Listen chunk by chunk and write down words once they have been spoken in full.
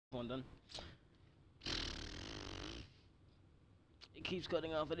One done. It keeps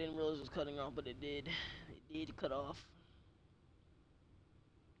cutting off. I didn't realize it was cutting off, but it did. It did cut off.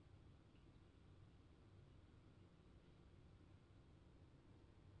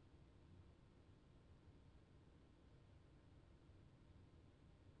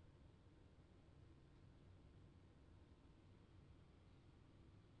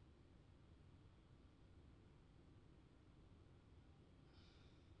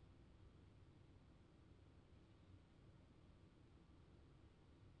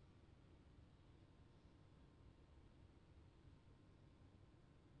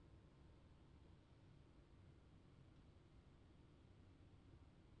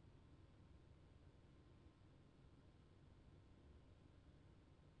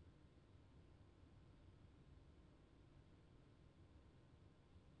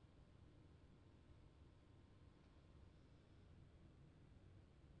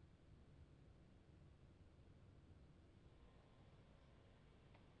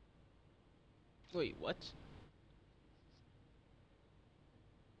 Wait, what?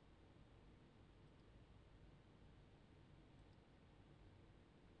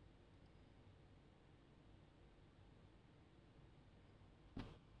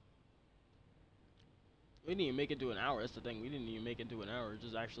 We didn't even make it to an hour. That's the thing. We didn't even make it to an hour. It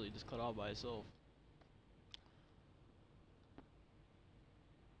just actually just cut off by itself.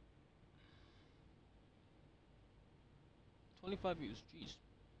 $25 views. Jeez.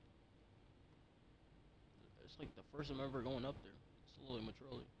 It's like the first time ever going up there. Slowly, much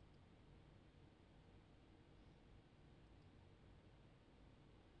early.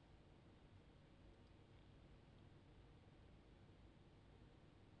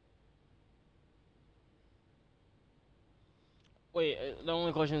 Wait, the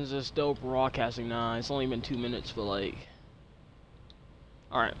only question is still broadcasting? Nah, it's only been 2 minutes, but like...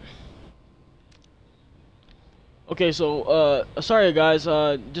 Alright. Okay, so, sorry guys,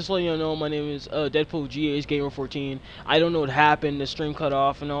 just letting you know, my name is, Deadpool GH Gamer 14. I don't know what happened, the stream cut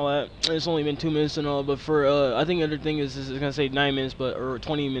off and all that. It's only been 2 minutes and all, but for, I think the other thing is gonna say 9 minutes, but, or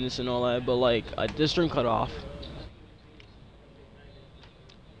 20 minutes and all that, but like, the stream cut off.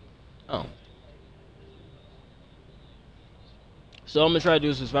 Oh. So I'm gonna try to do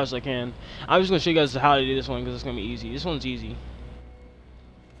this as fast as I can. I'm just gonna show you guys how to do this one, because it's gonna be easy. This one's easy.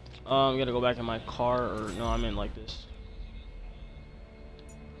 I'm gonna go back in my car, or no, I'm in like this.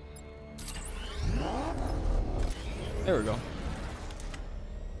 There we go.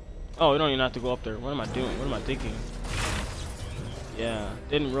 Oh, we don't even have to go up there. What am I doing? What am I thinking? Yeah,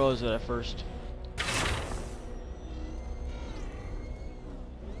 didn't realize it at first.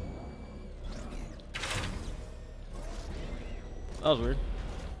 That was weird.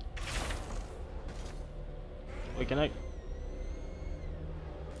 Wait, can I?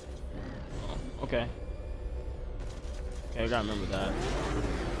 Okay. Okay, I gotta remember that.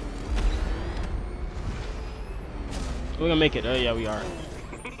 We're gonna make it. Oh, yeah, we are.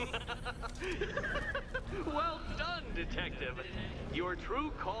 Well done, detective. Your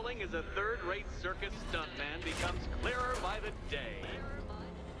true calling as a third-rate circus stuntman becomes clearer by the day.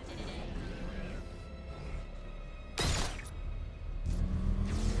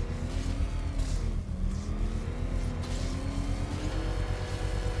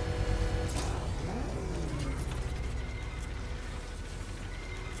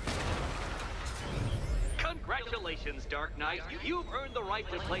 Congratulations, Dark Knight. You've earned the right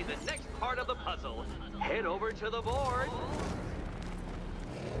to play the next part of the puzzle. Head over to the board.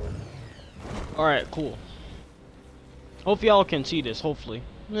 Alright, cool. Hope y'all can see this, hopefully.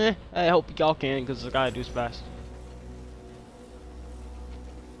 I hope y'all can, because the guy does fast.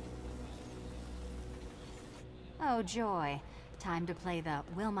 Oh joy. Time to play the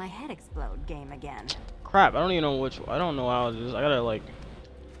Will My Head Explode game again. Crap, I don't even know which. I don't know how it is. I gotta, like.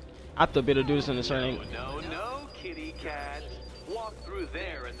 I have to be able to do this in a certain angle. No, kitty cat. Walk through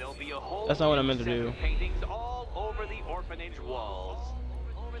there and there'll be a whole That's not what I meant to set do. of paintings all over the orphanage walls.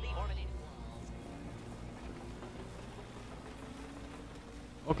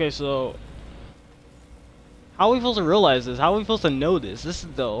 Okay, so. How are we supposed to realize this? How are we supposed to know this? This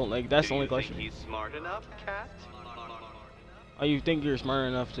is like, that's the only question. Do you think he's smart enough, cat? Oh, you think you're smart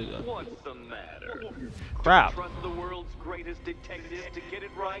enough to. What's the matter? Crap. Trust the world's greatest detective to get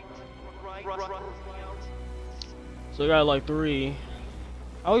it right. So I got like 3.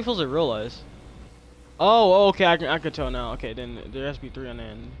 How are we supposed to realize? Oh, okay, I can tell now. Okay, then there has to be 3 on the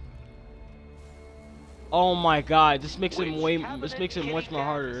end. Oh my God, this makes it much more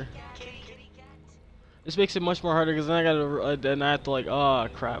harder. This makes it much more harder because then I gotta then I have to like, oh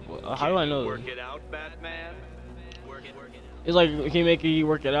crap. How do I know? Work it out, Batman. It's like, can you make you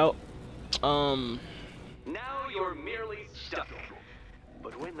work it out? Now you're merely stuck.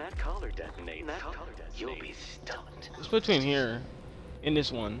 But when that collar detonates, you'll be stunned. It's between here and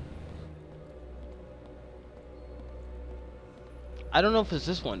this one. I don't know if it's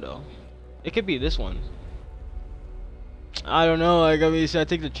this one though. It could be this one. I don't know. Like, I mean, I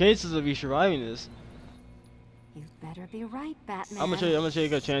take the chances of you surviving this. You better be right, Batman. I'm gonna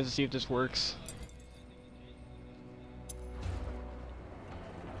take a chance to see if this works.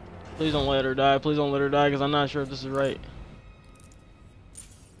 Please don't let her die. Please don't let her die, because I'm not sure if this is right.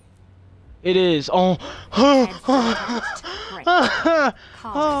 It is. Oh.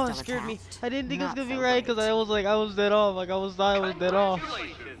 Oh, it scared me. I didn't think it was gonna be right because I was like, I was dead off. Like I was dead off.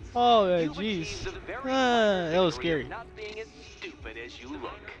 Oh, yeah, jeez. That was scary. Not being as stupid as you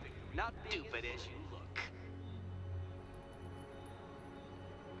look. Not stupid as you look.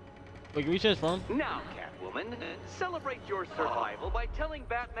 Wait, can we transform? Now, Catwoman, celebrate your survival by telling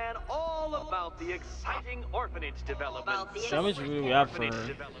Batman all about the exciting orphanage development. How much do we have for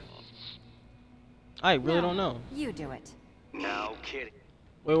her? I really don't know. You do it. No kidding.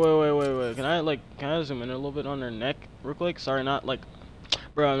 Wait. Can I zoom in a little bit on her neck real quick? Sorry, not like,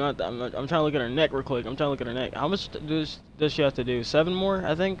 bro. I'm trying to look at her neck real quick. I'm trying to look at her neck. How much does she have to do? 7 more,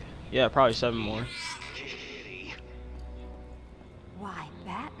 I think. Yeah, probably 7 more. Why,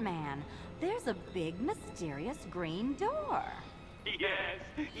 Batman, there's a big mysterious green door.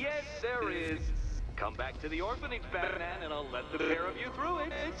 Yes, there is. Come back to the orphanage, Batman, and I'll let the pair of you through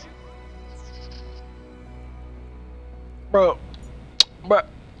it. Bro. Wait,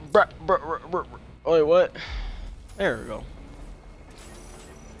 what? There we go.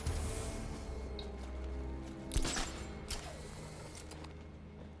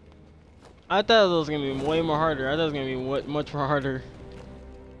 I thought it was gonna be way more harder. I thought it was gonna be much more harder.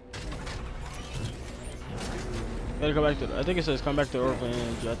 Gotta go back to. I think it says come back to the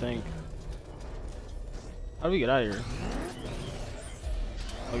orphanage. I think. How do we get out of here?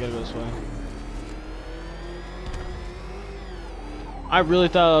 I gotta go this way. I really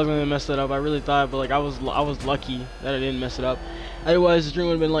thought I was gonna mess it up. I really thought, but like I was lucky that I didn't mess it up. Otherwise, the dream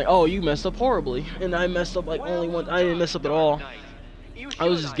would have been like, oh, you messed up horribly, and I messed up like only once. I didn't mess up at all. I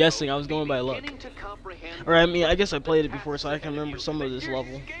was just guessing. I was going by luck. Or I mean, I guess I played it before, so I can remember some of this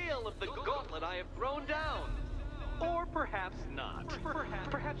level. Or perhaps not.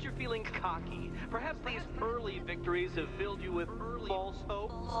 Perhaps you're feeling cocky. Perhaps these early victories have filled you with false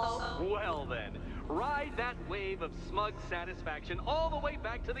hope. Well then, ride that wave of smug satisfaction all the way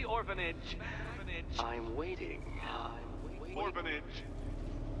back to the orphanage. I'm waiting. Orphanage.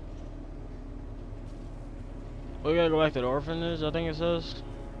 We gotta go back to the orphanage, I think it says.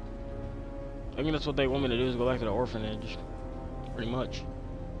 I think that's what they want me to do, is go back to the orphanage. Pretty much.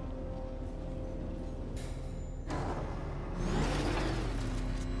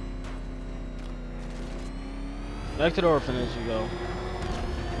 Back to the orphanage you go.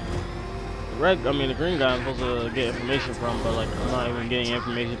 The green guy I'm supposed to get information from, but like I'm not even getting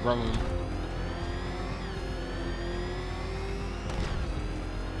information from him.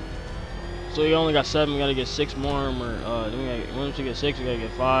 So you only got 7, we gotta get 6 more, once we get 6, we gotta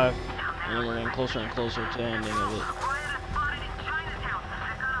get 5, and then we're getting closer and closer to the ending of it.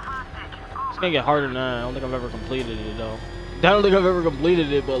 It's gonna get harder now. I don't think I've ever completed it though. I don't think I've ever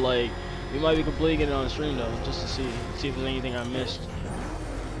completed it, but like, we might be completing it on stream though, just to see if there's anything I missed.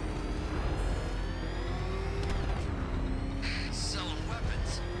 Selling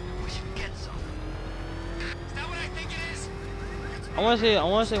weapons. We should get some. Is that what I think it is? I wanna say I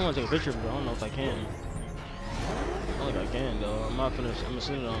wanna take a picture, but I don't know if I can. I don't think I can though. I'm not finished. I'm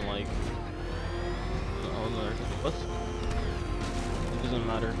assuming on like. Oh no, what? It doesn't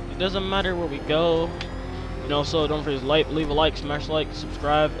matter. It doesn't matter where we go. You know, so don't forget to leave a like, smash like,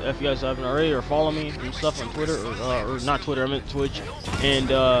 subscribe if you guys haven't already, or follow me and stuff on Twitter, or not Twitter, I meant Twitch,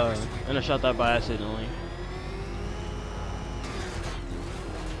 and I shot that by accidentally.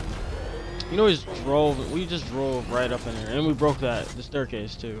 You know, we just drove right up in there, and we broke the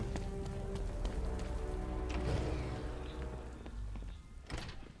staircase too.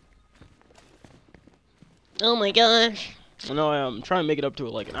 Oh my gosh! I know I'm trying to make it up to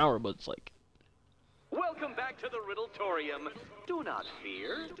like an hour, but it's like. Welcome back to the Riddletorium. Do not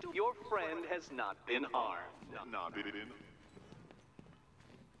fear. Your friend has not been harmed.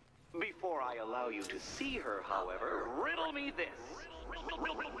 Before I allow you to see her, however, riddle me this.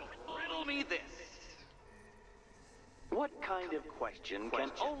 Riddle me this. What kind of question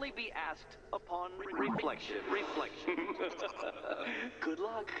can only be asked upon reflection? Good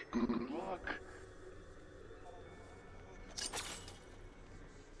luck. Good luck.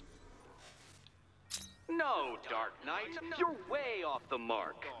 No, No, Dark Knight, you're way off the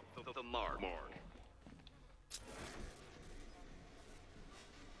mark. The mark.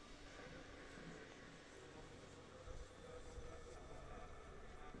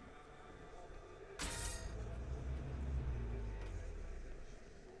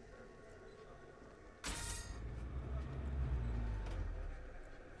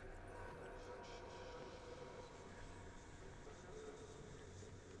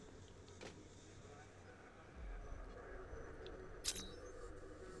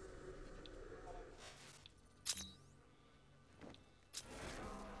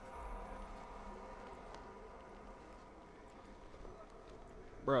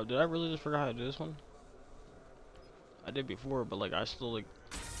 Bro, did I really just forget how to do this one? I did before, but like I still like.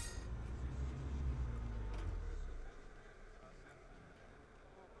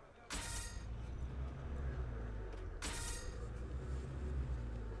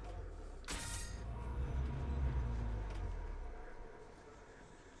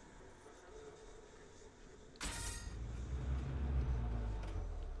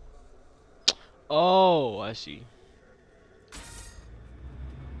 Oh, I see.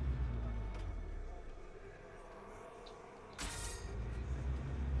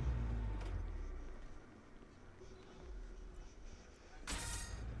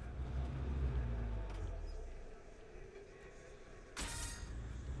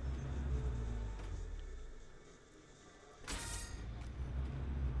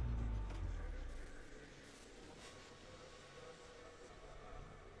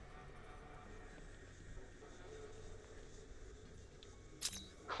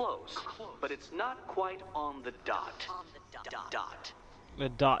 Close, but it's not quite on the dot. The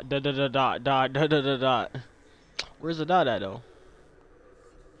dot, dot. Where's the dot at though?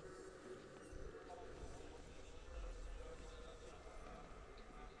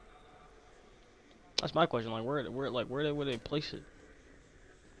 That's my question. Like, where would they place it?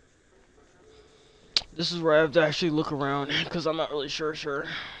 This is where I have to actually look around because I'm not really sure.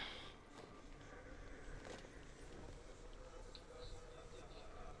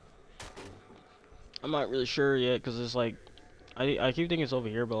 I'm not really sure yet because it's like I keep thinking it's over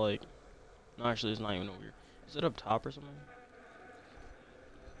here, but like no, actually it's not even over here. Is it up top or something?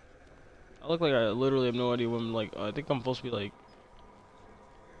 I look like I literally have no idea what I'm like. I think I'm supposed to be like.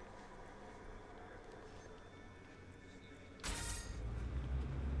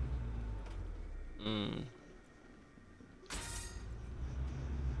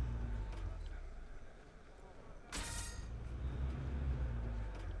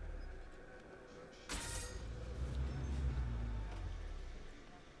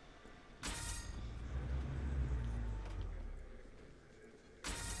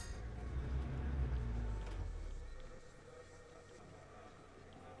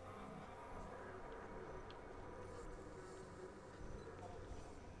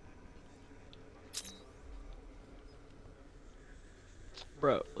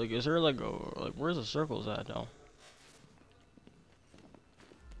 Bro, like, is there like where's the circles at now?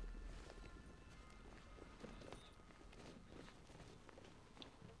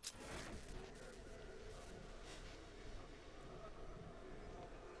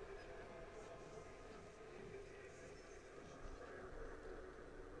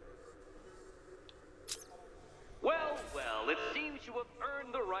 Well, it seems you have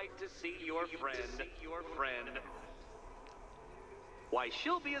earned the right to see your friend. Why,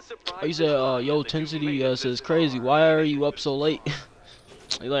 she'll be a surprise. He said, yo, Tensity says, crazy, why are you up so late?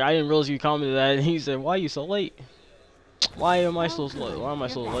 Like, I didn't realize you commented that, and he said, why are you so late? Why am I so slow? Why am I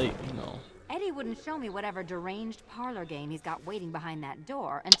so late? You know. Eddie wouldn't show me whatever deranged parlor game he's got waiting behind that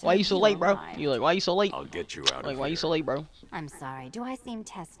door until why you so late, bro? arrived. You like, why you so late? I'll get you out Like, of why here. you so late, bro? I'm sorry. Do I seem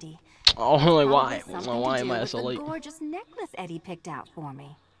testy? Oh, like, why? Probably something Why to am do I with so the late? gorgeous necklace Eddie picked out for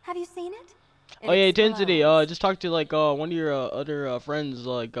me. Have you seen it? Oh yeah, Tensity, just talked to like one of your other friends,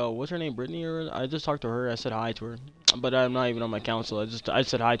 like what's her name, Brittany, or I just talked to her. I said hi to her, but I'm not even on my council. I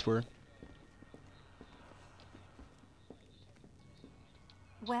said hi to her.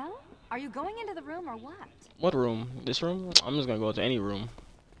 Well, are you going into the room or what? What room? This room? I'm just gonna go to any room.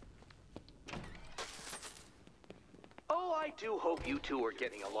 Oh, I do hope you two are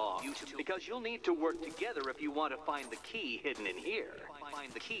getting along, because you'll need to work together if you want to find the key hidden in here.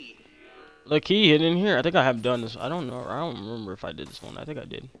 Find the key. The key hidden in here. I think I have done this. I don't know. I don't remember if I did this one. I think I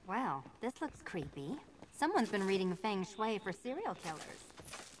did. Well, this looks creepy. Someone's been reading Feng Shui for serial killers.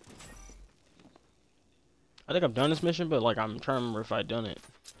 I think I've done this mission, but like I'm trying to remember if I done it.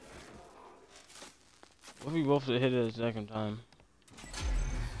 What if we both hit it at the second time?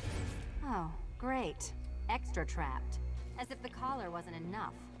 Oh, great. Extra trapped. As if the collar wasn't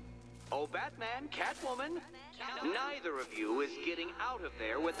enough. Oh, Batman, Catwoman, neither of you is getting out of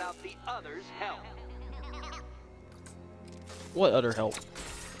there without the other's help. What other help?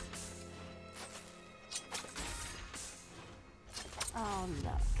 Oh,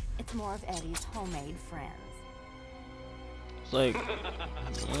 look. It's more of Eddie's homemade friends. It's like...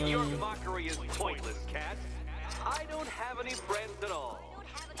 Your mockery is pointless, Cat. I don't have any friends at all.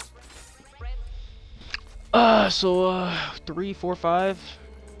 So 3, 4, 5.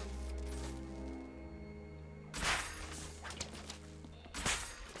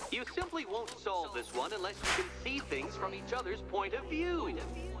 You simply won't solve this one unless you can see things from each other's point of view.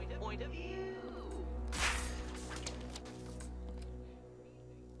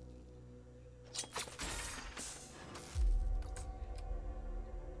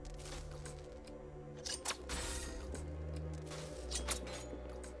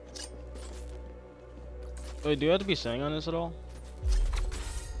 Wait, do you have to be saying on this at all?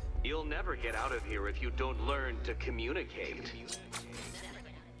 You'll never get out of here if you don't learn to communicate.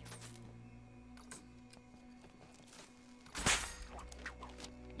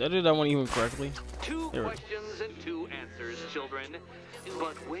 Did I do that one even correctly? Two There we go. questions and two answers, children.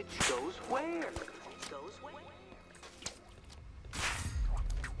 But which goes where?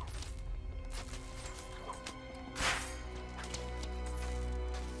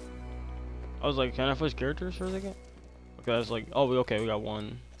 I was like, can I switch characters for a second? Okay, I was like, oh, okay, we got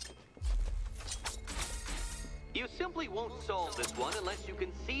one. You simply won't solve this one unless you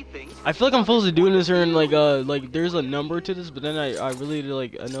can see things. I feel like I'm supposed to do this here and like there's a number to this, but then I really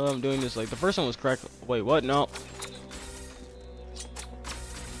like I know I'm doing this like the first one was correct. Wait, what? No.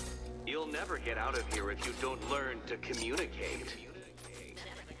 You'll never get out of here if you don't learn to communicate.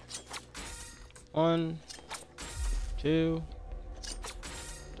 1, 2,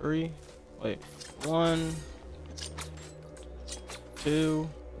 3. Wait. 1, 2,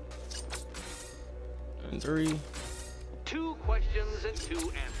 and 3. Two questions and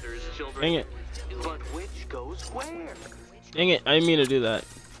two answers, children. Dang it. But which goes where? Dang it, I didn't mean to do that.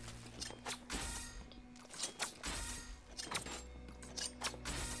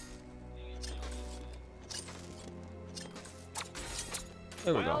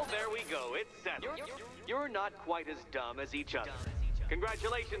 There we go. Well, there we go. It's settled. You're not quite as dumb as each other.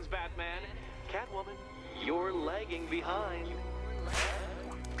 Congratulations, Batman. Catwoman, you're lagging behind.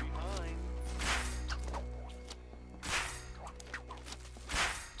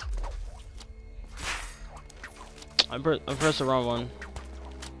 I pressed the wrong one.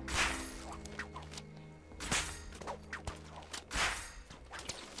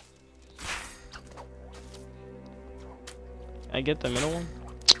 I get the middle one?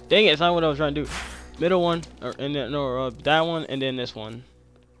 Dang it, it's not what I was trying to do. Middle one, or and then no, that one, and then this one.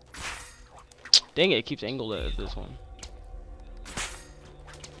 Dang it, it keeps angled at this one.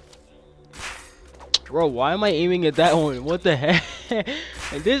 Bro, why am I aiming at that one? What the heck?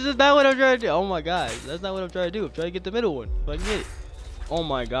 This is not what I'm trying to do. Oh my gosh, that's not what I'm trying to do. I'm trying to get the middle one. If I can get it. Oh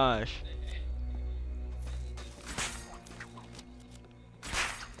my gosh.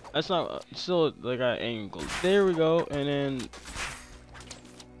 That's not still like I angled. There we go, and then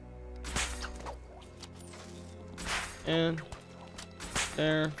and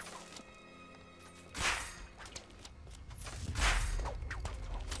there.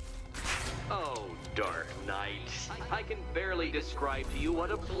 Oh, Dark Knight. I can barely describe to you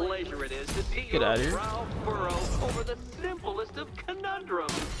what a pleasure it is to see Get out of your here. brow furrow over the simplest of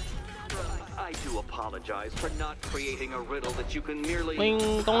conundrums. I do apologize for not creating a riddle that you can merely... Ding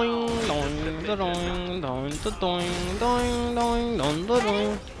doing doing da doing doing da doing doing doing doing da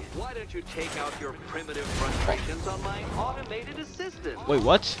doing. Why don't you take out your primitive frustrations on my automated assistant? Wait,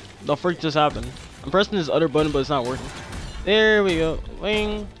 what? The freak just happened? I'm pressing this other button, but it's not working. There we go.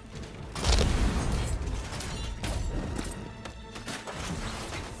 Wing.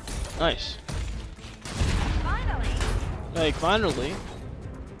 Nice. Finally! Like, finally.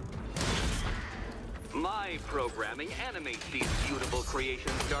 My programming animates these beautiful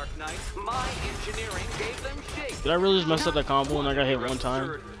creations, Dark Knight. My engineering gave them shape. Did I really just mess up that combo and I got hit one time?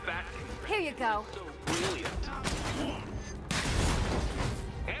 Absurd fact Here you go. so brilliant.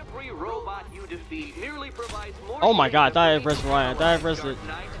 Every robot you defeat merely provides more... Oh my god, I thought I data pressed Y. I thought I pressed it. Dark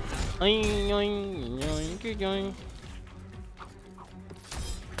Knight. Oing, oing, oing, keep going.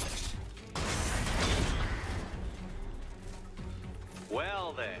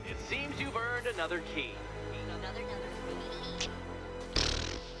 Well then, it seems you've earned another key.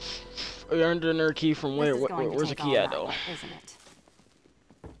 We earned another key from where? This is going to Where's the take key all at though? night, isn't it?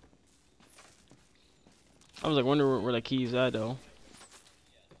 I was like, wonder where the key's at though.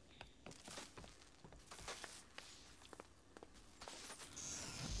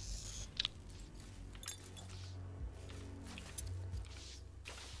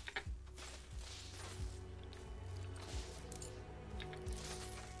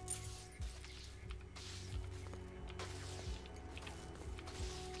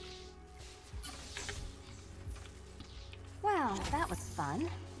 That was fun.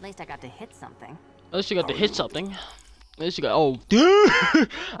 At least I got to hit something. At least you got to hit something. At least you got. Oh, dude!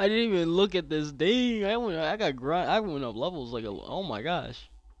 I didn't even look at this dang. I went up levels like oh my gosh.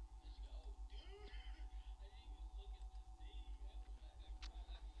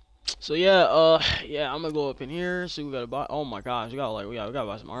 So yeah, yeah, I'm gonna go up in here. See, we gotta buy. Oh my gosh, we gotta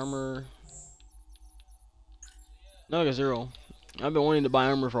buy some armor. No, I got 0. I've been wanting to buy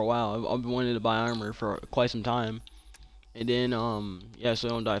armor for a while. I've been wanting to buy armor for quite some time. And then yeah, so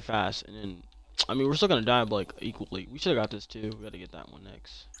I don't die fast. And then, I mean, we're still gonna die, but like equally. We should have got this too. We gotta get that one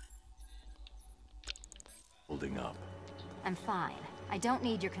next. Holding up. I'm fine. I don't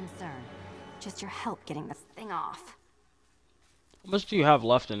need your concern. Just your help getting this thing off. How much do you have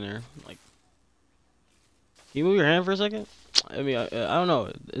left in there? Like, can you move your hand for a second? I mean, I don't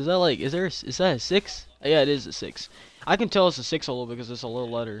know. Is that like, is that a 6? Yeah, it is a 6. I can tell it's a 6 hole because it's a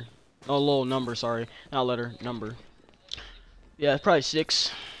little letter. No, a little number, sorry. Not letter, number. Yeah, it's probably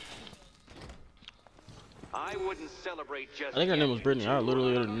 6. I wouldn't celebrate just I think her name was Brittany. I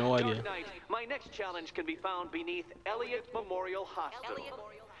literally had no idea. Dark Knight, my next challenge can be found beneath Elliott Memorial Hospital.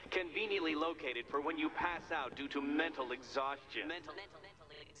 Conveniently located for when you pass out due to mental exhaustion. Mental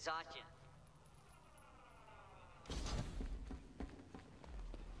exhaustion.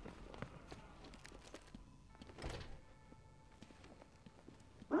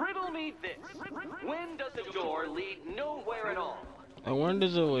 Riddle me this. When does a door lead nowhere at all? And when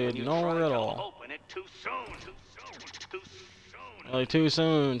does it lead nowhere at all? Open it too soon. Too soon. Like too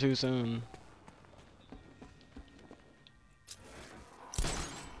soon, too soon.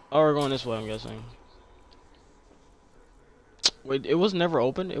 Oh, we're going this way, I'm guessing. Wait, it was never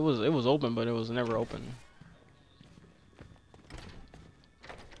open? It was open, but it was never open.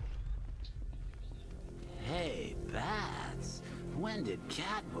 Hey, Bats. When did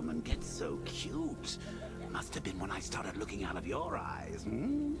Catwoman get so cute? Must have been when I started looking out of your eyes,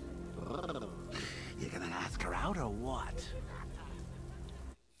 hmm? You gonna ask her out or what?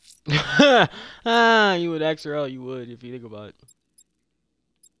 Ah, you would ask her out, you would, if you think about it.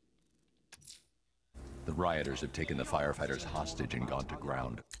 The rioters have taken the firefighters hostage and gone to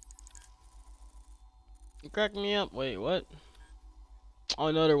ground. You cracked me up. Wait, what? Oh,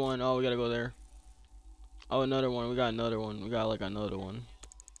 another one. Oh, we gotta go there. Oh, another one. We got another one. We got like another one.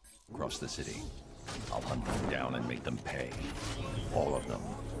 Across the city. I'll hunt them down and make them pay. All of them.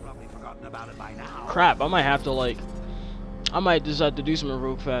 Probably forgotten about it by now. Crap, I might have to like... I might just have to do something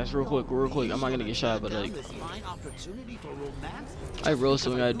real fast, real quick. I'm not gonna get shot, but like... I really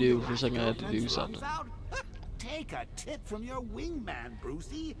something I gotta do. For a second I have to do something. Take a tip from your wingman,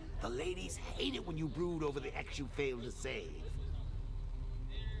 Brucey. The ladies hate it when you brood over the ex you failed to save.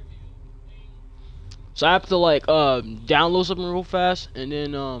 So I have to like download something real fast, and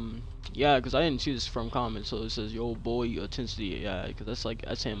then yeah, because I didn't see this from comments, so it says yo boy intensity, yeah, because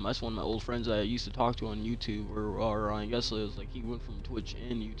that's him. That's one of my old friends that I used to talk to on YouTube, or I guess it was like he went from Twitch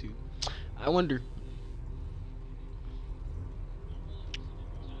and YouTube. I wonder.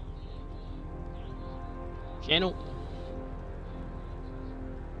 Channel.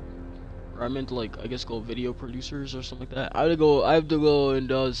 Or I meant to like, I guess go video producers or something like that. I have to go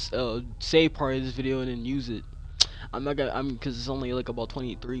and save part of this video and then use it. Because it's only like about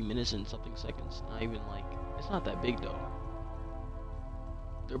 23 minutes and something seconds. Not even like, it's not that big though.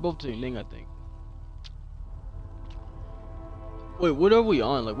 They're both the same thing, I think. Wait, what are we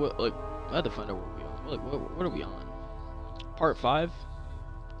on? Like what? Like I have to find out what we're on. Like what are we on? Part 5.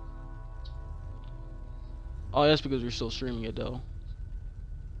 Oh, that's because we're still streaming it though.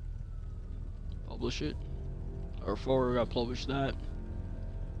 Publish it. Or 4, we gotta publish that.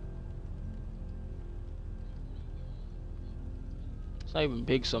 It's not even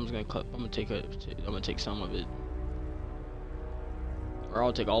big, so I'm just gonna cut. I'm gonna take some of it, or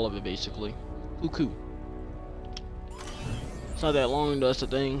I'll take all of it basically. Cuckoo. It's not that long though. That's the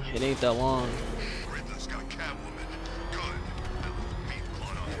thing. It ain't that long. Riddler's got Catwoman. Good. Meat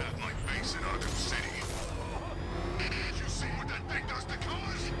blood on half my face in Arkham City. You see what that thing does to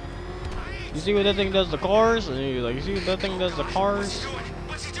cars? You see what that thing does to cars? And you're like, you see what that thing does to cars?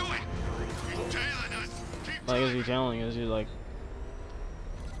 What's he doing? Tailing us. Like, is he telling us? He's like.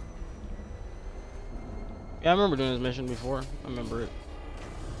 Yeah, I remember doing this mission before. I remember it.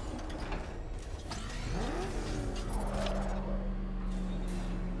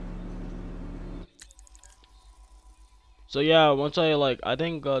 So yeah, once I like, I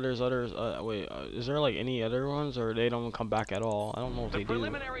think there's others. Wait, is there like any other ones, or they don't come back at all? I don't know if they do. The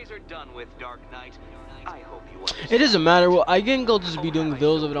preliminaries are done with, Dark Knight. I hope you understand. It doesn't matter. Well, I can go just be doing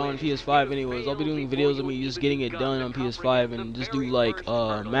videos of it on PS5 anyways. I'll be doing videos of me just getting it done on PS5 and just do like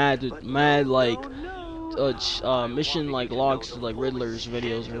mad like mission like logs to like Riddler's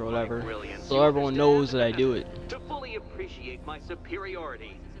videos or whatever, so everyone knows that I do it. To fully appreciate my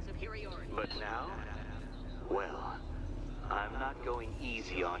superiority. But now, well, I'm not going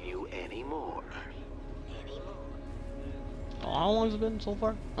easy on you anymore. Oh, how long has it been so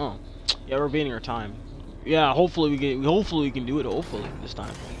far? Oh, yeah, we're beating our time. Yeah, hopefully we can do it. Hopefully this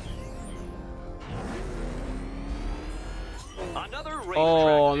time.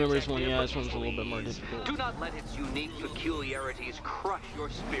 Oh, I remember this one. Yeah, this one's a little bit more difficult. Do not let its unique peculiarities crush your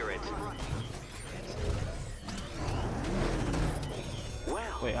spirit.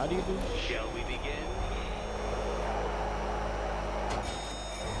 Well, wait, how do you do it? Shall we begin?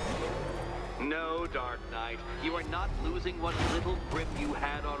 No, Dark Knight, you are not losing what little grip you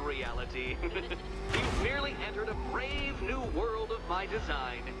had on reality. You've merely entered a brave new world of my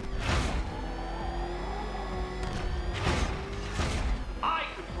design. I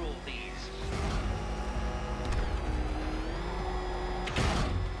control these.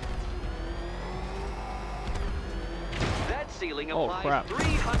 That ceiling applies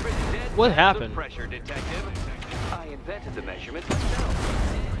 300 dead what happened? Pressure, detective. I invented the measurements myself.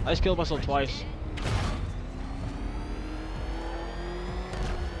 I just killed myself twice.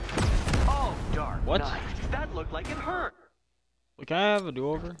 Oh, Dark what? Knight, that looked like it hurt. Wait, can I have a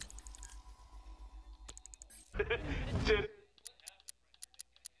do-over? Did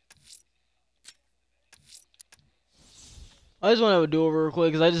I just want to have a do-over real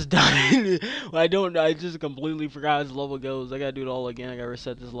quick because I just died. I just completely forgot how this level goes. I gotta do it all again. I gotta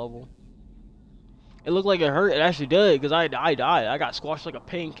reset this level. It looked like it hurt. It actually did because I died. I got squashed like a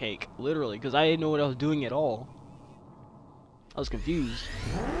pancake, literally, because I didn't know what I was doing at all. I was confused.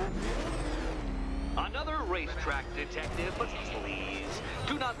 Another racetrack, detective, but please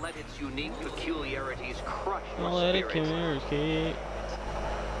do not let its unique peculiarities crush your Don't let it spirit. come here, kid.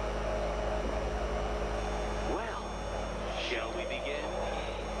 Well, shall we begin?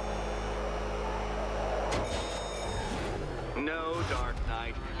 No, Dark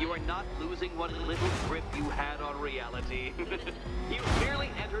Knight, you are not losing what little grip you had on reality. You merely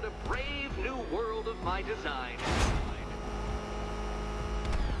entered a brave new world of my design.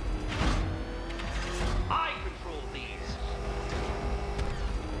 I control these.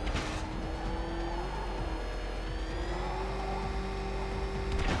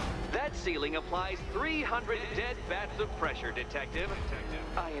 That ceiling applies 300 dead bats of pressure, detective.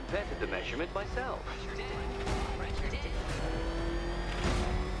 I invented the measurement myself.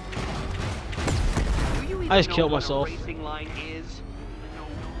 Do you even I just know killed what myself. a racing line is?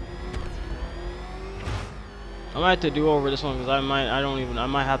 I might have to do over this one because I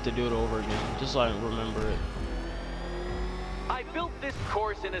might have to do it over again just so I remember it. I built this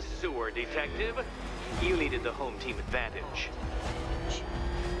course in a sewer, detective. You needed the home team advantage.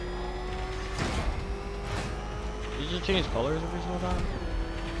 Did you just change colors every single time?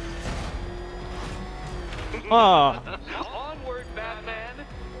 Ah! Onward, Batman!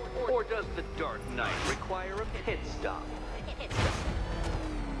 Or does the Dark Knight require a pit stop?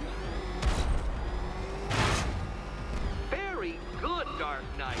 Very good, Dark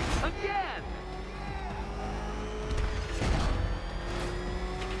Knight. Again!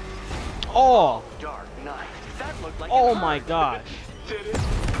 Oh! Dark Knight. That looked like Oh it my hurt. gosh. Did it?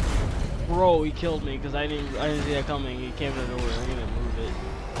 Bro, he killed me because I didn't see that coming. He came to nowhere. I didn't move it.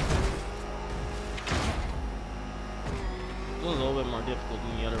 This was a little bit more difficult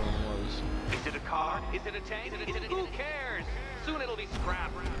than the other one was. Is it a car? Is it a tank? Who cares? Soon it'll be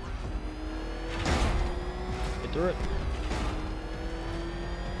scrap. Get through it.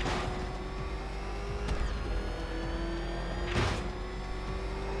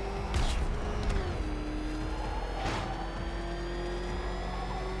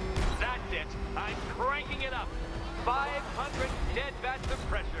 That's it. I'm cranking it up. 500 dead bats of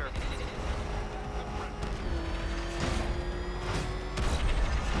pressure.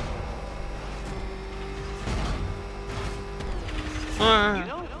 You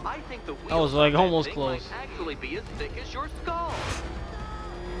know, I think the That was wheels like on almost thing close. might actually be as thick as your skull.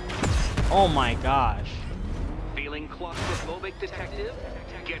 Oh my gosh. Feeling claustrophobic, detective?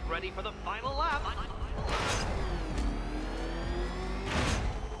 Get ready for the final lap.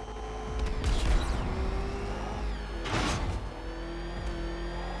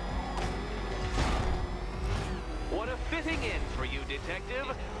 What a fitting end for you,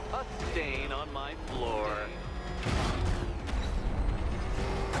 detective. A stain on my floor.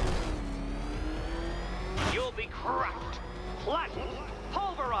 You'll be cracked, flattened,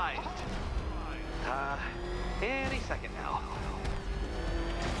 pulverized. Any second now.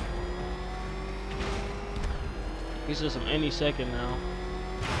 He says some any second now.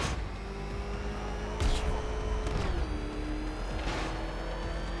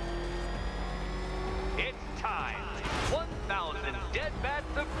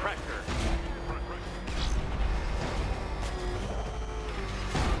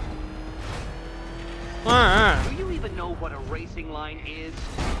 know what a racing line is?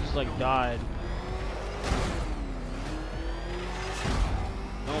 Just like died.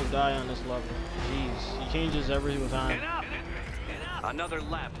 Don't die on this level. Jeez, he changes every single time. Enough! Another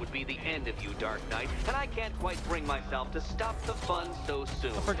lap would be the end of you, Dark Knight, and I can't quite bring myself to stop the fun so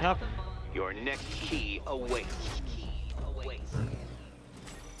soon. What the frick happened? Your next key awaits.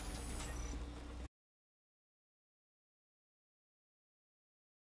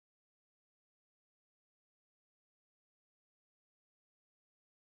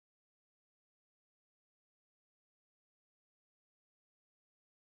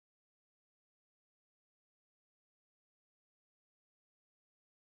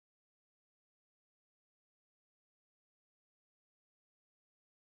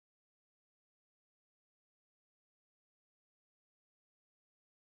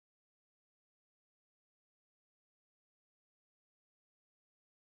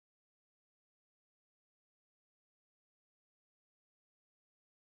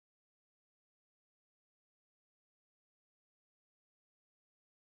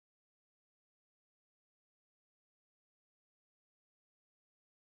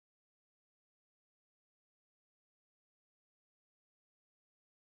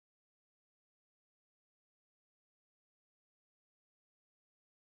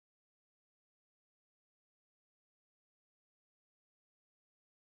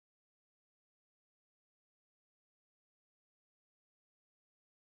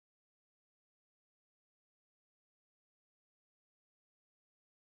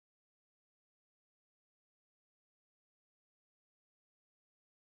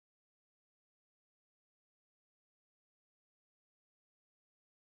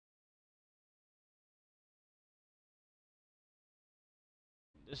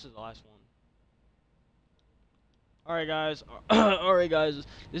 This is the last one. Alright guys, alright guys,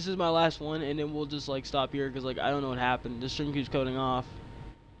 this is my last one, and then we'll just like stop here, because like I don't know what happened. This stream keeps cutting off.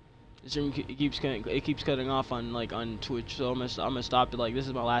 This stream keeps cutting off on like on Twitch, so I'm gonna stop it. Like, this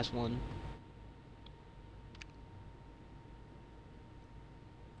is my last one.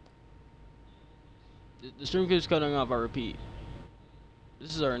 The stream keeps cutting off, I repeat.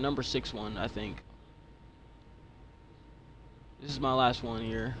 This is our number 6 one, I think. This is my last one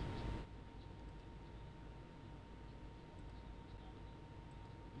here.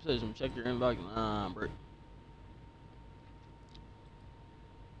 It says check your inbox. Nah, bro.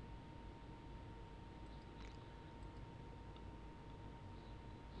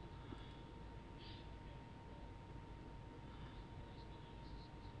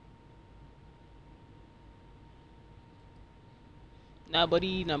 Nah,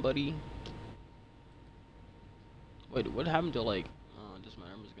 buddy, nah, buddy. Wait, what happened to like? Just my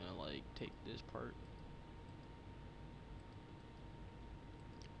arm is gonna like take this part.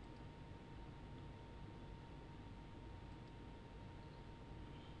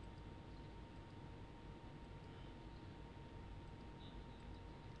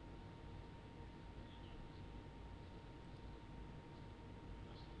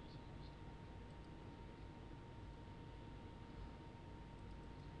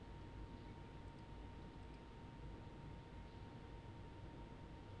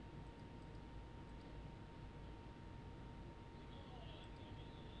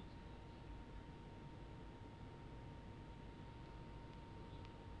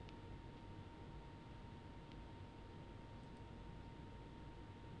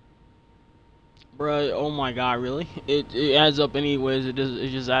 Bruh, oh my god, really? It adds up anyways. It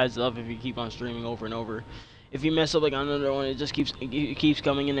just adds up if you keep on streaming over and over. If you mess up like on another one, it keeps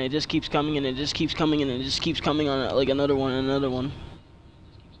coming and it just keeps coming and it just keeps coming and it just keeps coming on like another one and another one.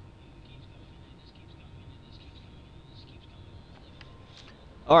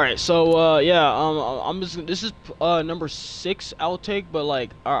 Alright, so yeah, this is number 6 outtake, but like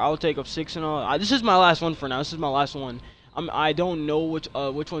our outtake of 6 and all. This is my last one for now. This is my last one. I don't know which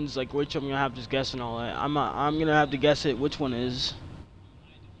one's like which. I'm gonna have to guess and all that. I'm gonna have to guess it which one is.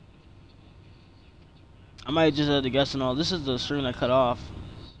 I might just have to guess and all. This is the string that cut off.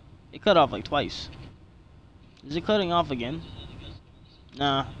 It cut off like twice. Is it cutting off again?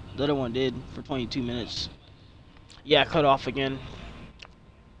 Nah, the other one did for 22 minutes. Yeah, cut off again.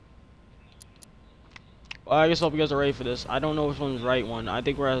 Well, I guess I hope you guys are ready for this. I don't know which one's the right one. I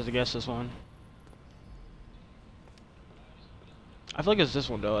think we're gonna have to guess this one. I feel like it's this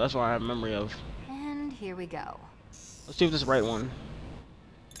one though. That's what I have memory of. And here we go. Let's see if this is the right one.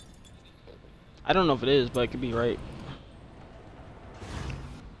 I don't know if it is, but it could be right.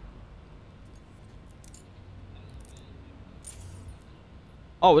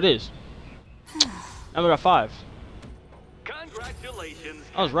 Oh, it is. Now we got 5. Congratulations. Congratulations,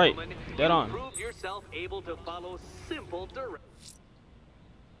 I was right. Catwoman. Dead You on. proved yourself able to follow simple directions.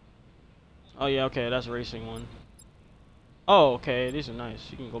 Oh yeah, okay, that's a racing one. Oh, okay, these are nice.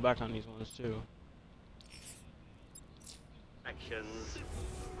 You can go back on these ones too.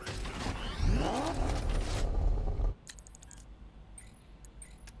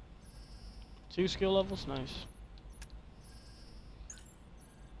 2 skill levels, nice.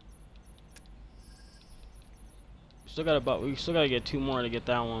 We still gotta get 2 more to get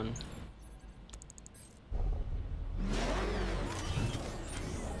that one.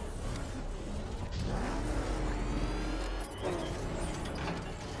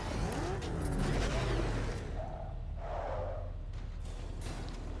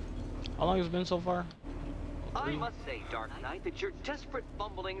 How long has it been so far? I must say, Dark Knight, that your desperate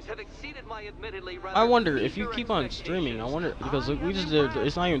fumblings have exceeded my admittedly rather I wonder if you meager keep on streaming. I wonder because I we just am did. impressed.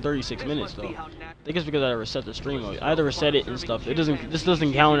 It's not even 36 This minutes must though. be how I think it's because I reset the stream. I had to reset it and stuff. It doesn't. This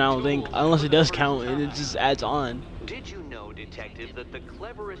doesn't count. I don't think, unless it does count and it just adds on. Did you know, Detective, that the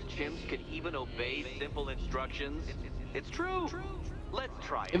cleverest chimps can even obey simple instructions? It's true. Let's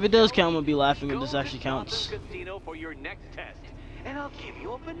try it. If it does shall count, I'm we? gonna be laughing if Go this to actually counts. Gotham Casino for your next test, and I'll give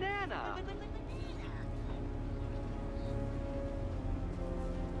you a banana.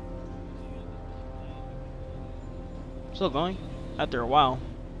 Still going? After a while.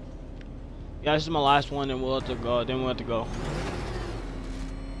 Yeah, this is my last one, and we'll have to go. Then we'll have to go.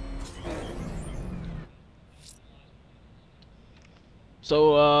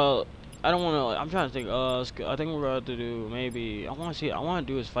 So, I don't want to. I'm trying to think. I think we're about to do maybe. I want to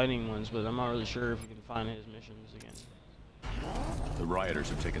do his fighting ones, but I'm not really sure if we can find his missions again. The rioters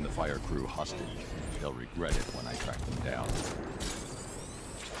have taken the fire crew hostage. They'll regret it when I track them down.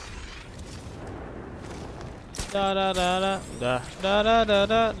 Da da da da da da da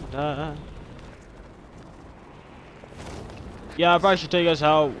da da. Yeah, I probably should tell you guys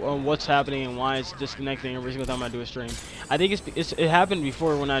how what's happening and why it's disconnecting every single time I do a stream. I think it happened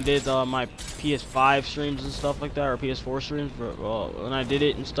before when I did my PS5 streams and stuff like that, or PS4 streams. When I did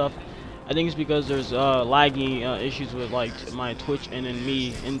it and stuff, I think it's because there's lagging issues with like my Twitch and then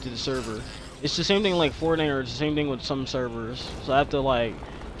me into the server. It's the same thing like Fortnite, or it's the same thing with some servers. So I have to like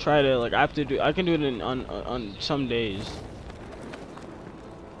try to like I can do it on some days.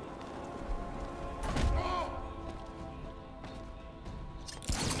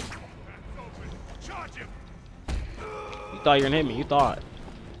 You thought you were gonna hit me. You thought.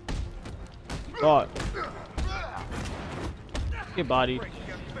 Get bodied.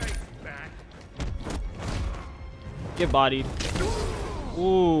 Get bodied.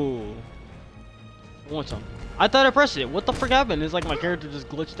 Ooh. I want some. I thought I pressed it. What the frick happened? It's like my character just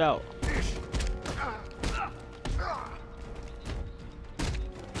glitched out.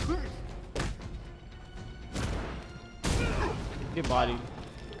 Get bodied.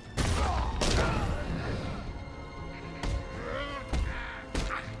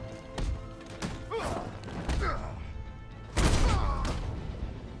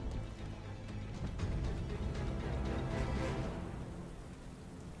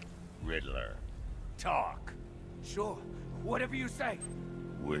 Riddler, Talk. Sure. Whatever you say.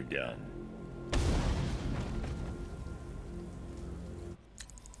 we're done.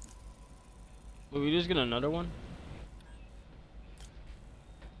 Will we just get another one?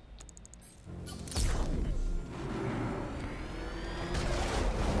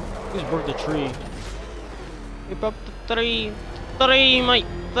 We just broke the tree. We broke the tree. Tree, mate.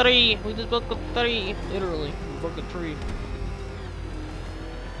 Tree. We just broke the tree. Literally. We broke a tree.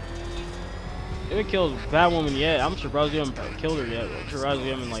 They haven't killed Batwoman yet. I'm surprised we haven't killed her yet. I'm surprised we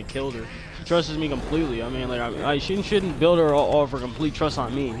haven't like killed her. She trusts me completely. I mean, like, I shouldn't build her all for complete trust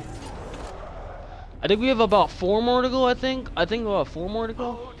on me. I think we have about 4 more to go. I think about 4 more to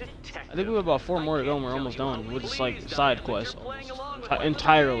go. I think we have about 4 more to go, and we're almost done. We're just like side quests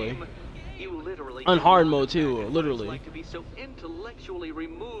entirely. On hard mode too, literally. Like to be so intellectually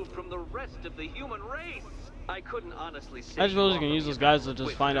removed from the rest of the human race. I couldn't honestly say. I suppose you can use those guys to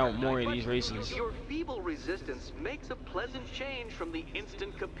just find out more of these races. Your feeble resistance makes a pleasant change from the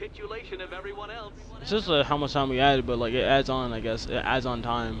instant capitulation of everyone else. It's just how much time we added, but like it adds on. I guess it adds on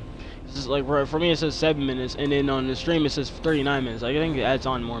time. It's just like for me it says 7 minutes, and then on the stream it says 39 minutes. I think it adds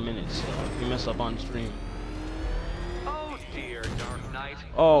on more minutes if you mess up on stream. Oh dear, Dark Knight.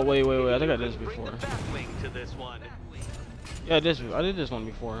 Oh wait, I think I did this before. Bring the Batwing to this one. Yeah, I did this one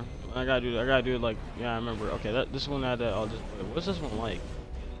before. I gotta do it like, yeah, I remember. Okay, this one had that. What's this one like?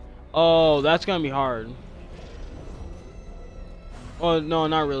 Oh, that's gonna be hard. Oh no,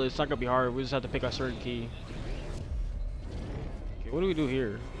 not really. It's not gonna be hard. We just have to pick a certain key. Okay, what do we do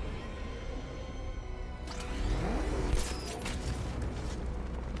here?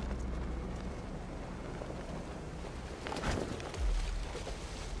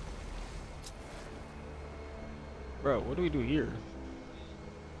 Bro, what do we do here?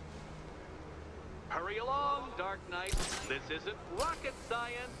 Hurry along, Dark Knight. This isn't rocket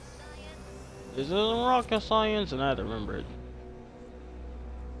science. This isn't rocket science, and I had to remember it.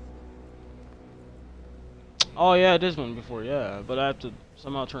 Oh yeah, it is one before, yeah, but I have to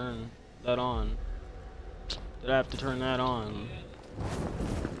somehow turn that on. Did I have to turn that on?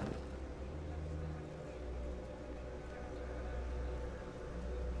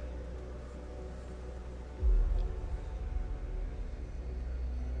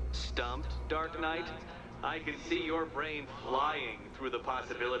 Stumped, Dark Knight? I can see your brain flying through the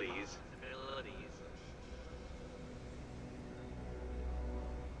possibilities.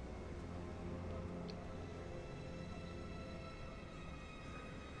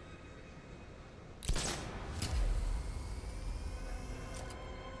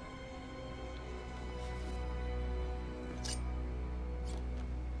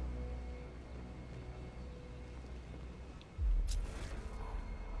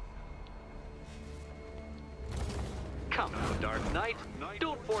 Come now, Dark Knight.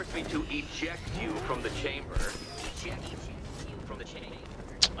 Don't force me to eject you from the chamber. Eject you from the chamber.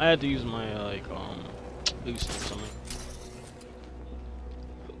 I had to use my like boost or something.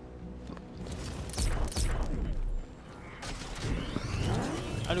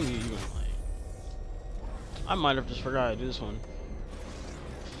 How do we even like? I might have just forgot to do this one.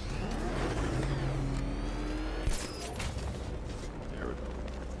 There we go.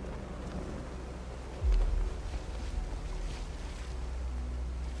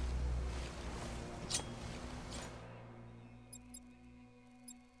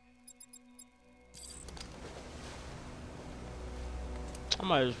 I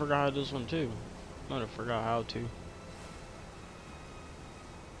might have just forgot how to do this one too. Might have forgot how to.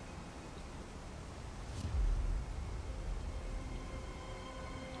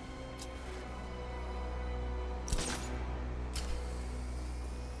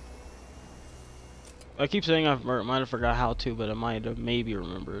 I keep saying I might have forgot how to, but I might have maybe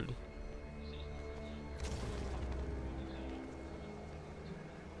remembered.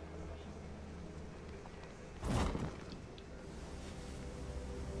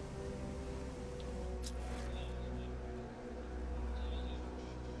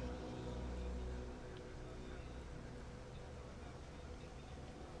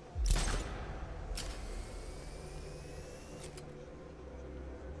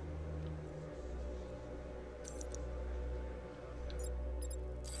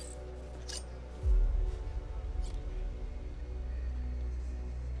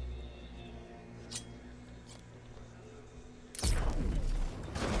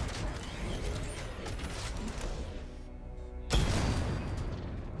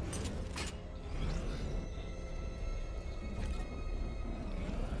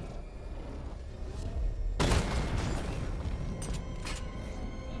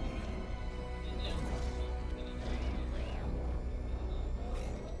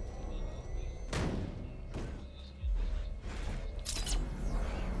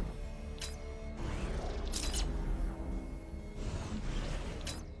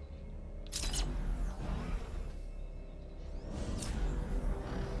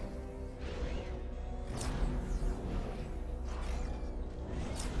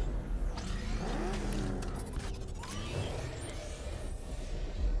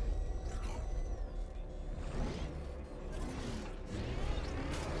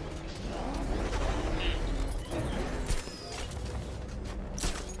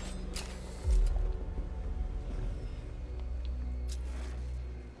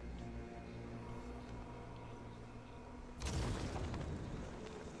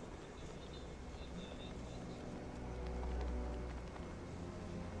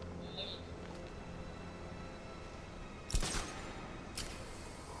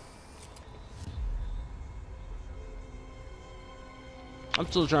 I'm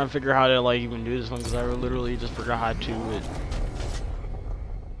still trying to figure out how to like even do this one because I literally just forgot how to do it.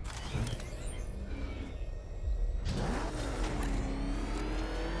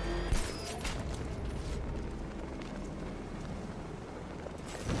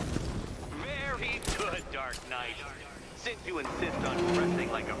 Very good, Dark Knight. Since you insist on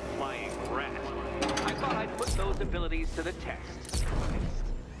pressing like a flying rat, I thought I'd put those abilities to the test.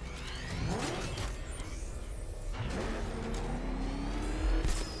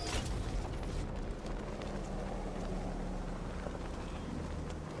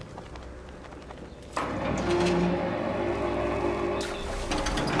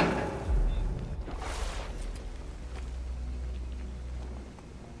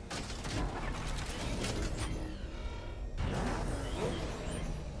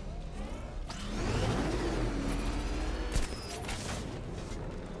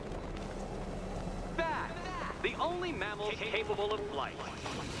 only mammals capable of flight.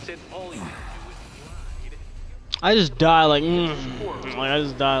 Since all you do is I just die like, like I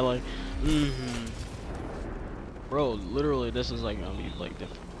just die like, Bro, literally, this is like gonna be like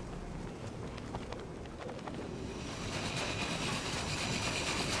different.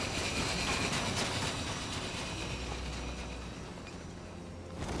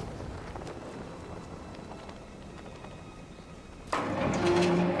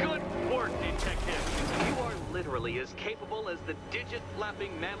 good work, detective. You are literally as capable as the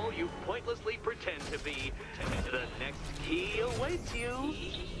digit-flapping mammal you pointlessly pretend to be. The next key awaits you.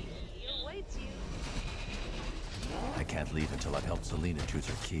 I can't leave until I've helped Selina choose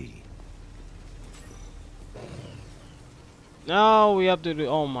her key. Now we have to do.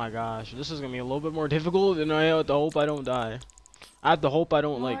 Oh my gosh, this is gonna be a little bit more difficult, and I have to hope I don't die. I have to hope I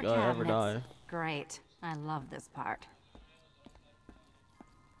don't More like ever die. cabinets. Great. I love this part.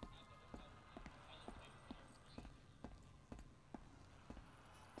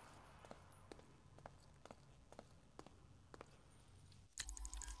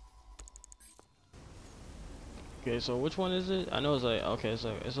 Okay, so which one is it? I know it's like okay,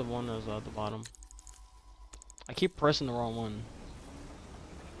 so it's the one that's at the bottom. I keep pressing the wrong one.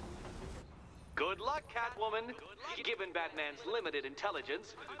 Good luck, Catwoman. Given Batman's limited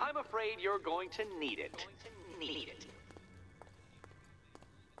intelligence, I'm afraid you're going to need it.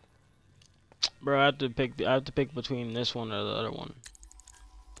 Bro, I have to pick between this one or the other one.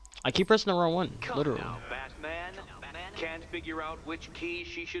 I keep pressing the wrong one, Come literally. now, Batman. Can't figure out which key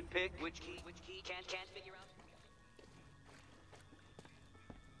she should pick? Which key can't figure out?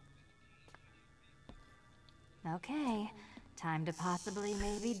 Okay. Time to possibly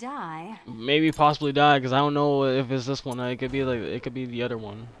maybe die. Maybe possibly die because I don't know if it's this one. It could be like it could be the other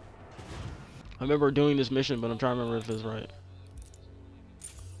one. I remember doing this mission, but I'm trying to remember if it's right.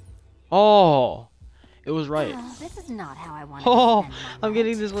 Oh, it was right. Oh, this is not how I wanted Oh, to spend my I'm night.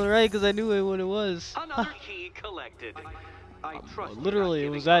 getting this one right because I knew what it was. Another key collected. I trust you're Literally, not it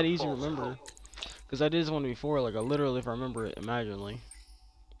was giving that up easy to false remember. hope. Because I did this one before, like, I literally, if I remember it, imaginally.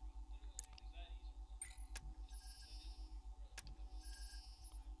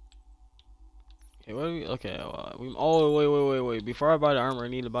 Okay, what do we, okay, oh, wait. Before I buy the armor, I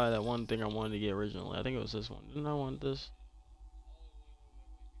need to buy that one thing I wanted to get originally. I think it was this one. Didn't I want this?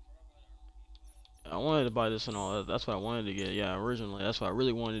 I wanted to buy this and all that. That's what I wanted to get. Yeah, originally. That's what I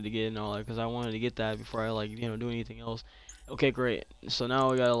really wanted to get and all that. Because I wanted to get that before I, like, you know, do anything else. Okay, great. So now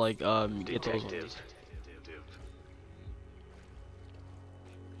we gotta, like, get those ones.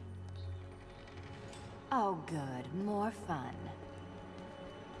 Oh, good. More fun.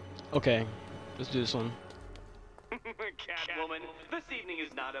 Okay, let's do this one. Catwoman, this evening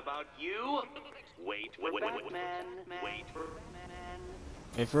is not about you. Wait for Batman. Wait for Batman.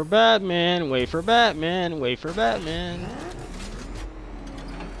 Wait for Batman, wait for Batman, wait for Batman.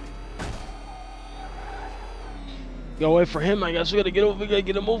 Go wait for him, I guess. We gotta get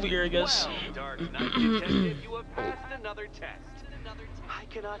him over here, I guess. Well, Dark Knight Detective, you have passed another test. I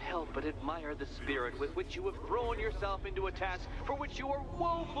cannot help but admire the spirit with which you have thrown yourself into a task for which you are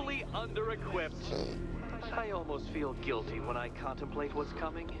woefully under-equipped. I almost feel guilty when I contemplate what's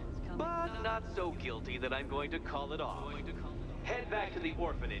coming, but not so guilty that I'm going to call it off. Head back to the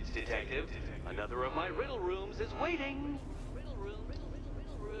orphanage, Detective. Another of my riddle rooms is waiting.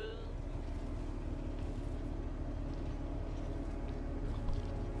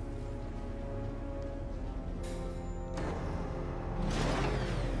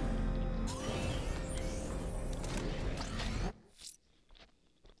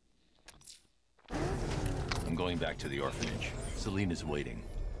 I'm going back to the orphanage. Selina's waiting.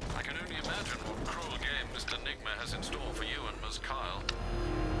 I can only imagine what cruel game Mr. Nigma has in store for you and Ms. Kyle.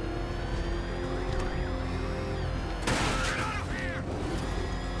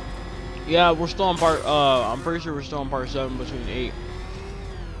 Yeah, we're still on part, I'm pretty sure we're still on part 7 between 8.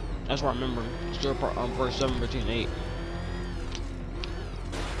 That's what I remember. Still on part 7 between 8.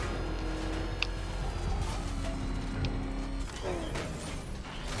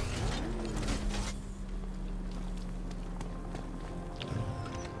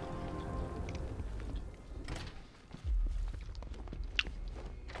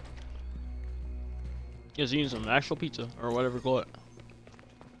 Just eating some actual pizza, or whatever you call it.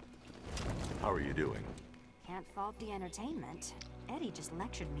 How are you doing? Can't fault the entertainment. Eddie just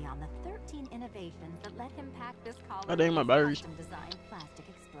lectured me on the 13 innovations that let him pack this collar God dang, my with batteries. custom-designed plastic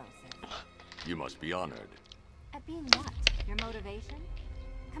explosive. You must be honored. At being what? Your motivation?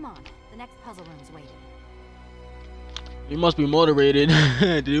 Come on, the next puzzle room's waiting. You must be motivated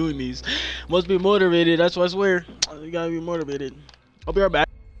doing these. Must be motivated, that's what I swear. You gotta be motivated. I'll be right back.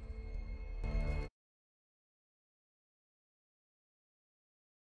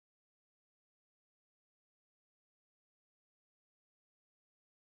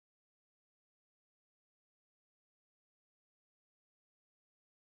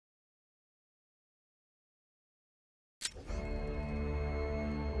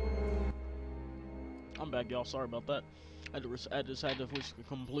 I'm back, y'all. Sorry about that. I just had to switch to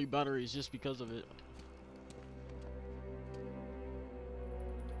complete batteries just because of it.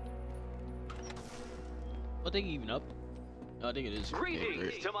 I think even up. No, I think it is.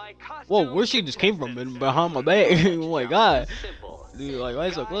 Greetings to my Whoa, where she just came from? And behind my back. Oh my god. Dude, like, why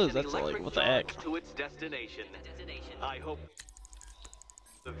is it so close? That's like, what the heck? To its destination. I hope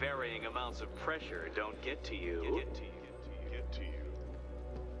the varying amounts of pressure don't get to you.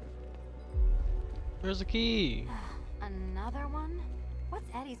 Where's the key? Another one? What's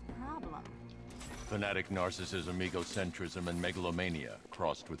Eddie's problem? Fanatic narcissism, egocentrism, and megalomania,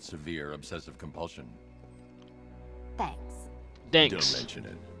 crossed with severe obsessive compulsion. Thanks. Thanks. Don't mention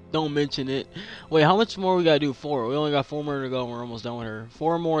it. Don't mention it. Wait, how much more we gotta do? 4. We only got 4 more to go. And we're almost done with her.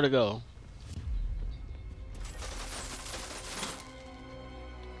 4 more to go.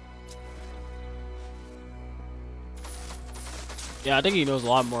 Yeah, I think he knows a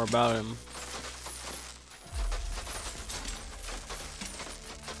lot more about him.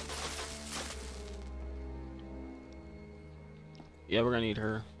 Yeah, we're gonna need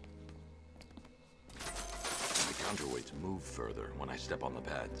her. The counterweights move further when I step on the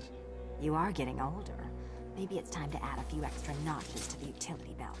pads. You are getting older. Maybe it's time to add a few extra notches to the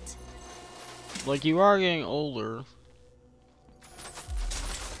utility belt. Like, you are getting older.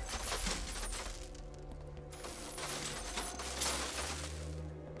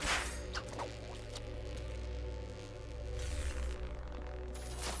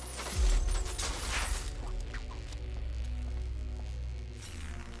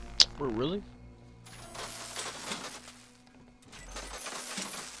 Really?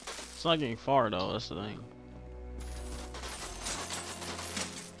 It's not getting far though, that's the thing.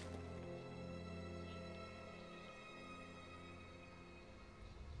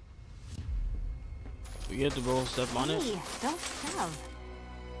 We get the roll step on it. Hey, don't shove.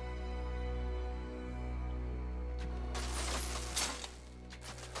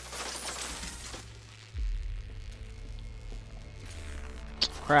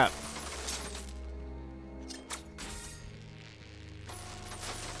 Crap.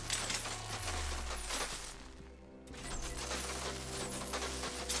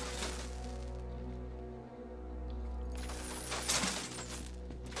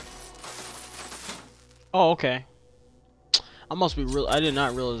 Oh, okay. I must be real. I did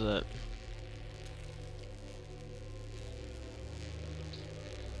not realize that.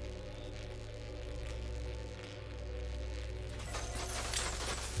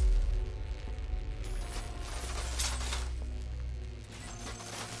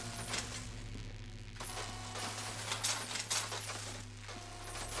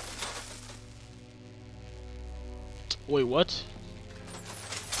 Wait, what?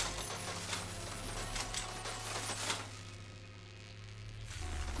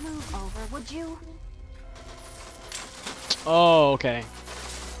 Move over, would you? Oh, okay.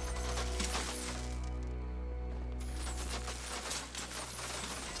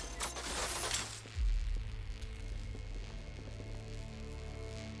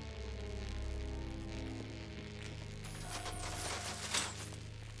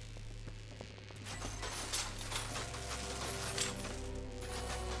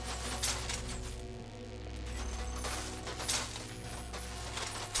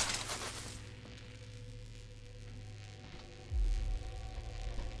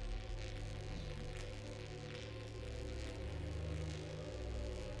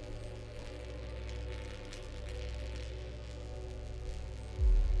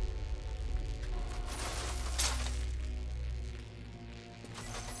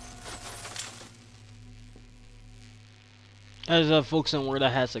 I just focus on where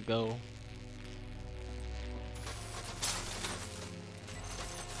that has to go.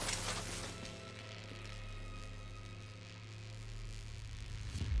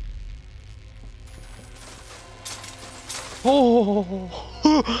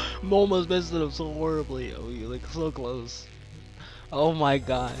 Oh, Moma's messed it up so horribly. Oh, you're like so close. Oh my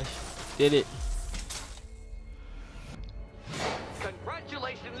gosh, did it?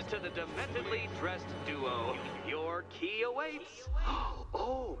 Congratulations to the dementedly dressed duo. Your key awaits.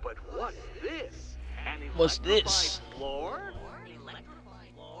 Oh, but what's this? An What's this? electrified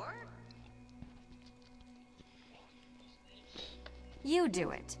floor? You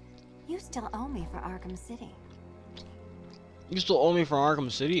do it. You still owe me for Arkham City. You still owe me for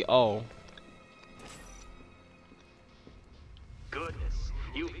Arkham City? Oh. Goodness,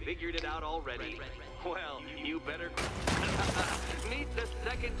 you figured it out already. Well, you better meet the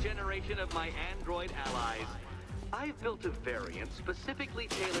second generation of my android allies. I've built a variant specifically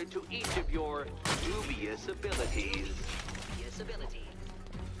tailored to each of your dubious abilities.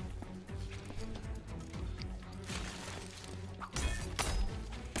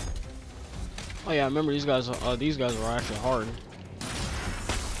 Oh yeah, I remember these guys. These guys were actually hard.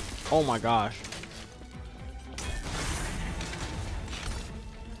 Oh my gosh.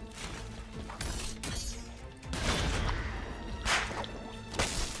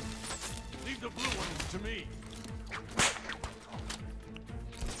 Leave the blue ones to me.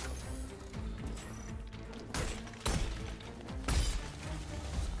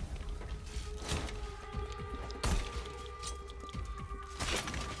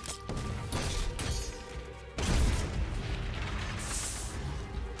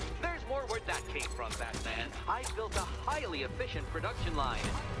 Where'd that came from, Batman? I built a highly efficient production line.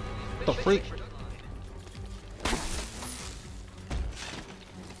 What the freak?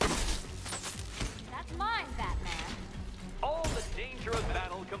 That's mine, Batman. All the danger of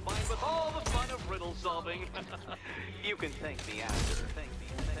battle combined with all the fun of riddle solving. You can thank me after. Thank me.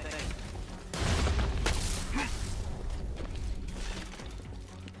 Thank me.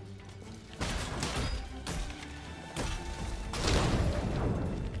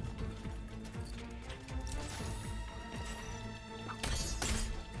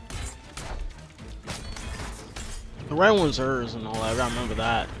 The red one's hers and all that. I gotta remember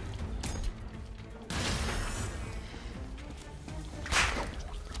that.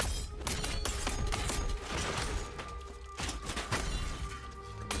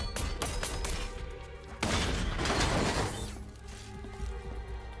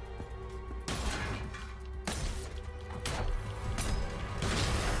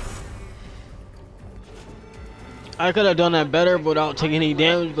 I could have done that better without taking any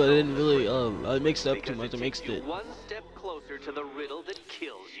damage, but it didn't really I mixed it up too much. I mixed it. One step closer to the riddle that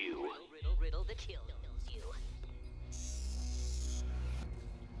kills you. Riddle that kills you.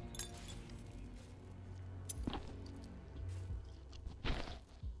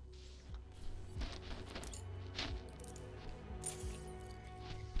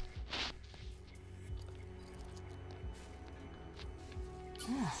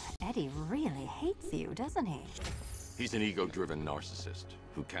 Eddie really hates you, doesn't he? He's an ego-driven narcissist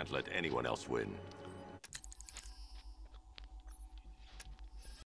who can't let anyone else win.